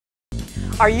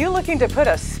Are you looking to put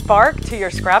a spark to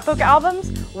your scrapbook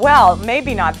albums? Well,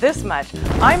 maybe not this much.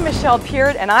 I'm Michelle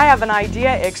Peard and I have an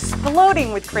idea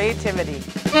exploding with creativity.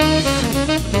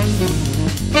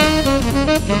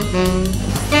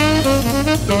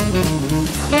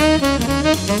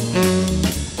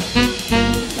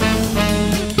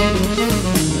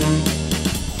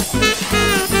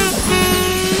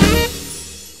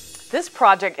 This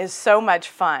project is so much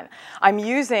fun. I'm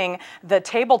using the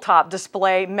tabletop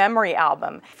display memory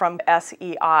album from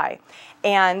SEI.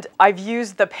 And I've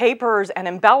used the papers and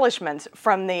embellishments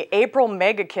from the April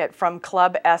Mega Kit from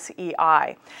Club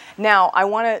SEI. Now, I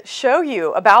want to show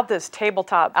you about this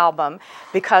tabletop album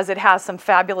because it has some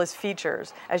fabulous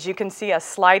features. As you can see, a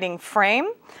sliding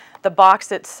frame, the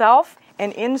box itself,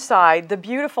 and inside the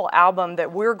beautiful album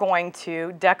that we're going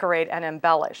to decorate and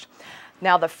embellish.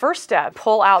 Now the first step,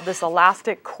 pull out this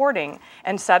elastic cording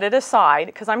and set it aside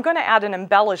because I'm going to add an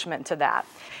embellishment to that.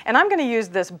 And I'm going to use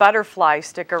this butterfly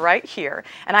sticker right here,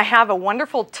 and I have a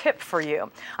wonderful tip for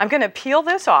you. I'm going to peel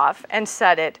this off and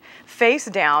set it face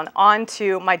down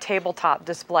onto my tabletop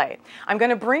display. I'm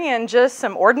going to bring in just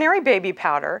some ordinary baby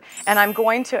powder and I'm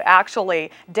going to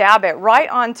actually dab it right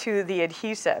onto the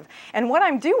adhesive. And what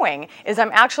I'm doing is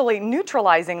I'm actually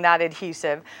neutralizing that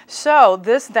adhesive, so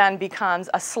this then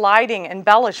becomes a sliding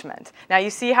embellishment. Now you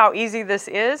see how easy this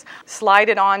is? Slide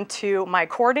it onto my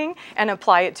cording and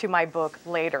apply it to my book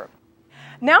later.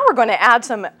 Now we're going to add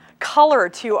some color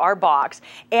to our box,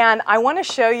 and I want to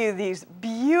show you these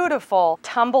beautiful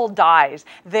Tumble Dyes.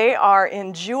 They are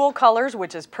in jewel colors,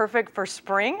 which is perfect for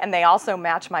spring, and they also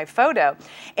match my photo.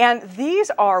 And these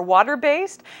are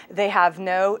water-based. They have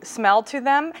no smell to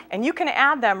them, and you can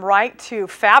add them right to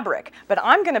fabric, but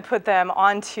I'm going to put them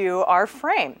onto our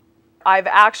frame. I've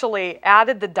actually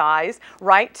added the dyes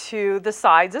right to the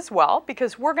sides as well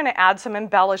because we're going to add some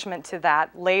embellishment to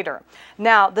that later.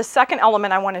 Now, the second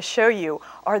element I want to show you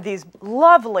are these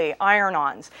lovely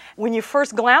iron-ons. When you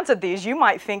first glance at these, you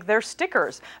might think they're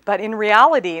stickers, but in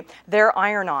reality, they're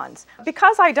iron-ons.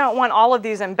 Because I don't want all of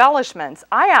these embellishments,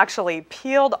 I actually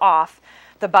peeled off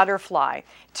the butterfly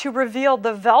to reveal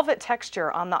the velvet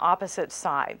texture on the opposite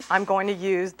side. I'm going to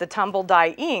use the Tumble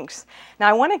Dye inks. Now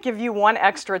I want to give you one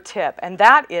extra tip, and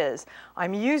that is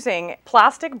I'm using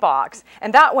plastic box,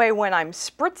 and that way when I'm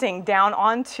spritzing down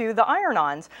onto the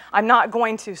iron-ons, I'm not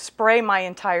going to spray my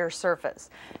entire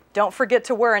surface. Don't forget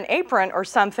to wear an apron or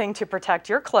something to protect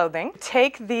your clothing.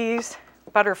 Take these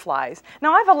butterflies.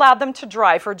 Now I've allowed them to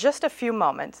dry for just a few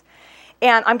moments,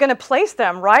 and I'm going to place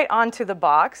them right onto the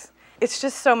box. It's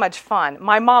just so much fun.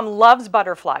 My mom loves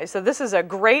butterflies, so this is a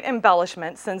great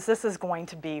embellishment since this is going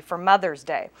to be for Mother's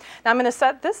Day. Now I'm going to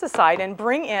set this aside and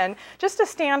bring in just a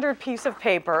standard piece of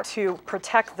paper to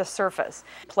protect the surface.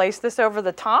 Place this over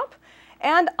the top,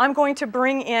 and I'm going to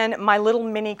bring in my little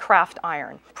mini craft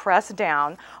iron. Press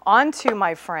down onto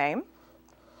my frame,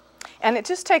 and it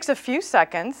just takes a few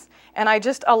seconds, and I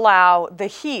just allow the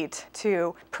heat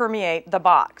to permeate the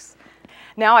box.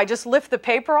 Now I just lift the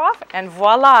paper off and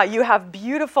voila, you have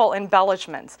beautiful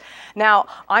embellishments. Now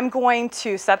I'm going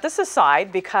to set this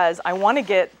aside because I want to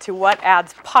get to what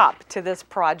adds pop to this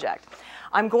project.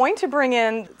 I'm going to bring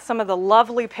in some of the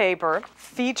lovely paper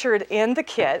featured in the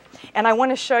kit, and I want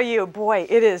to show you, boy,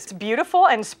 it is beautiful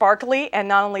and sparkly, and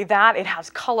not only that, it has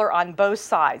color on both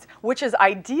sides, which is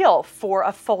ideal for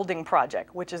a folding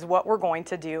project, which is what we're going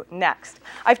to do next.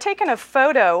 I've taken a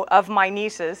photo of my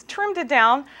nieces, trimmed it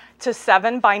down to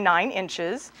 7 by 9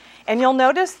 inches, and you'll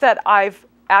notice that I've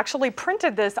actually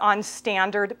printed this on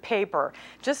standard paper,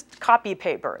 just copy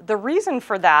paper. The reason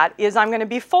for that is I'm going to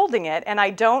be folding it and I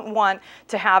don't want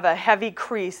to have a heavy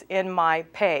crease in my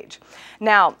page.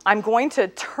 Now I'm going to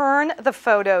turn the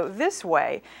photo this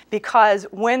way because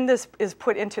when this is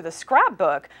put into the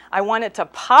scrapbook, I want it to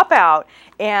pop out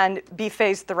and be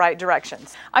faced the right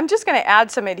directions. I'm just going to add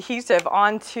some adhesive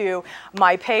onto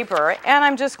my paper and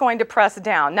I'm just going to press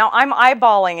down. Now I'm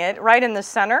eyeballing it right in the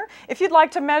center. If you'd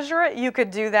like to measure it, you could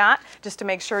do that just to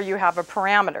make sure you have a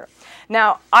parameter.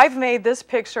 Now I've made this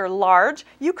picture large.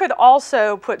 You could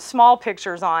also put small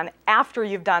pictures on after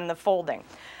you've done the folding.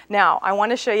 Now I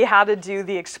want to show you how to do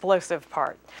the explosive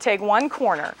part. Take one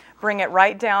corner, bring it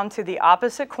right down to the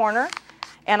opposite corner,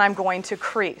 and I'm going to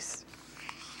crease.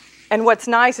 And what's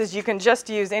nice is you can just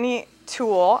use any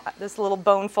tool. This little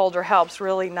bone folder helps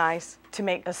really nice to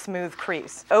make a smooth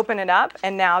crease. Open it up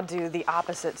and now do the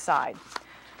opposite side.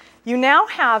 You now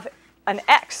have an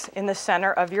X in the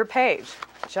center of your page,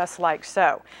 just like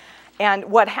so. And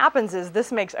what happens is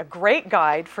this makes a great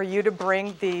guide for you to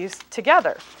bring these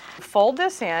together. Fold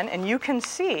this in and you can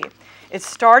see it's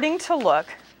starting to look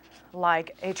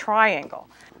like a triangle.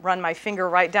 Run my finger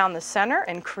right down the center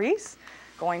and crease,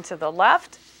 going to the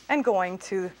left and going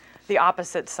to the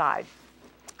opposite side.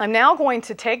 I'm now going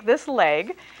to take this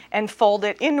leg and fold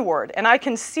it inward, and I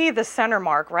can see the center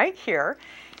mark right here,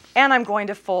 and I'm going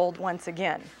to fold once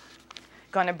again.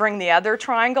 Going to bring the other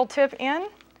triangle tip in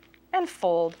and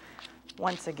fold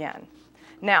once again.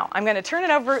 Now, I'm going to turn it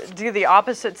over, do the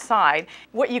opposite side.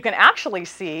 What you can actually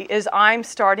see is I'm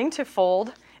starting to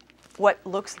fold what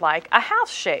looks like a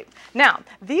house shape. Now,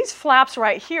 these flaps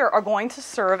right here are going to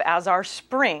serve as our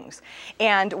springs.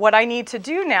 And what I need to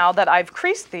do now that I've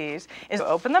creased these is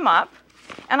open them up,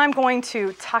 and I'm going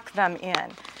to tuck them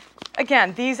in.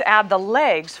 Again, these add the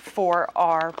legs for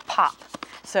our pop.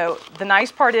 So the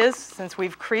nice part is, since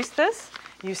we've creased this,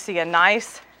 you see a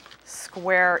nice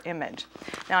square image.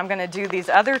 Now I'm going to do these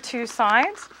other two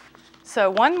sides. So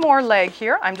one more leg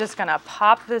here. I'm just going to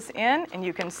pop this in, and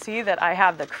you can see that I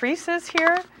have the creases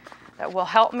here that will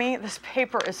help me. This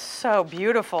paper is so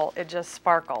beautiful, it just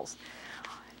sparkles.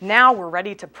 Now we're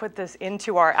ready to put this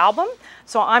into our album.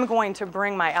 So I'm going to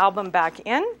bring my album back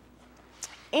in,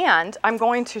 and I'm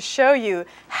going to show you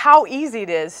how easy it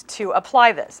is to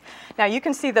apply this. Now you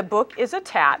can see the book is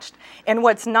attached, and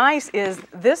what's nice is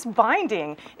this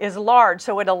binding is large,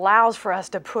 so it allows for us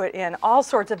to put in all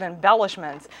sorts of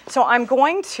embellishments. So I'm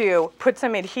going to put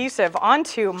some adhesive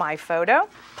onto my photo,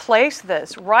 place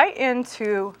this right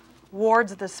into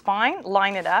towards the spine,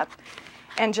 line it up,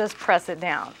 and just press it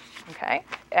down. Okay?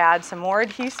 Add some more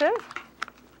adhesive.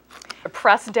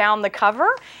 Press down the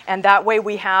cover, and that way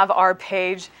we have our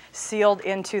page sealed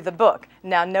into the book.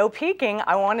 Now, no peeking,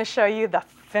 I want to show you the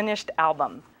finished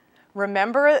album.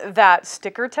 Remember that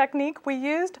sticker technique we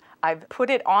used? I've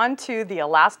put it onto the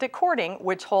elastic cording,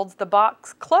 which holds the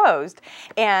box closed,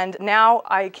 and now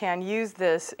I can use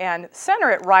this and center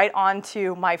it right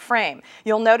onto my frame.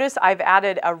 You'll notice I've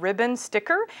added a ribbon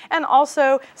sticker and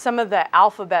also some of the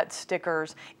alphabet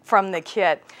stickers from the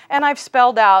kit, and I've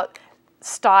spelled out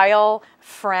style,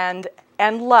 friend,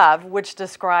 and love, which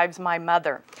describes my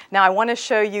mother. Now I want to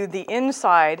show you the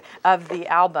inside of the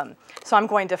album. So I'm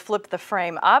going to flip the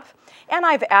frame up, and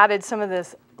I've added some of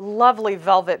this lovely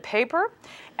velvet paper,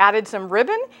 added some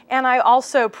ribbon, and I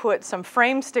also put some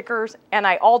frame stickers, and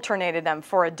I alternated them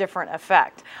for a different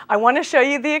effect. I want to show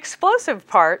you the explosive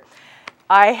part.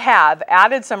 I have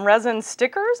added some resin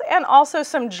stickers and also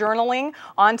some journaling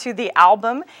onto the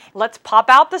album. Let's pop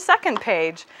out the second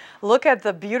page. Look at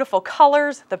the beautiful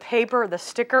colors, the paper, the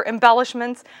sticker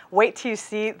embellishments. Wait till you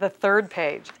see the third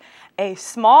page. A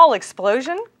small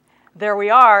explosion. There we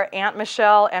are, Aunt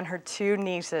Michelle and her two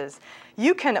nieces.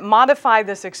 You can modify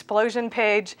this explosion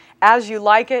page as you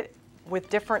like it, with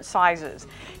different sizes.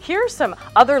 Here's some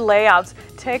other layouts.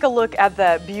 Take a look at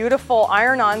the beautiful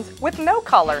iron-ons with no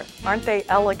color. Aren't they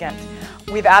elegant?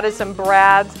 We've added some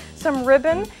brads, some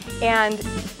ribbon, and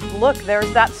look,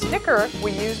 there's that sticker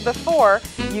we used before,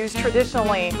 used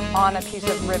traditionally on a piece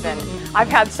of ribbon. I've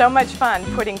had so much fun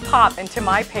putting pop into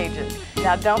my pages.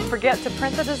 Now don't forget to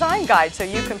print the design guide so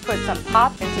you can put some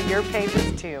pop into your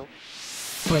pages too.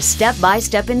 For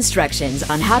step-by-step instructions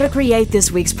on how to create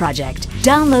this week's project,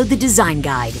 download the design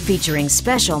guide featuring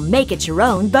special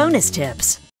make-it-your-own bonus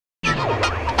tips.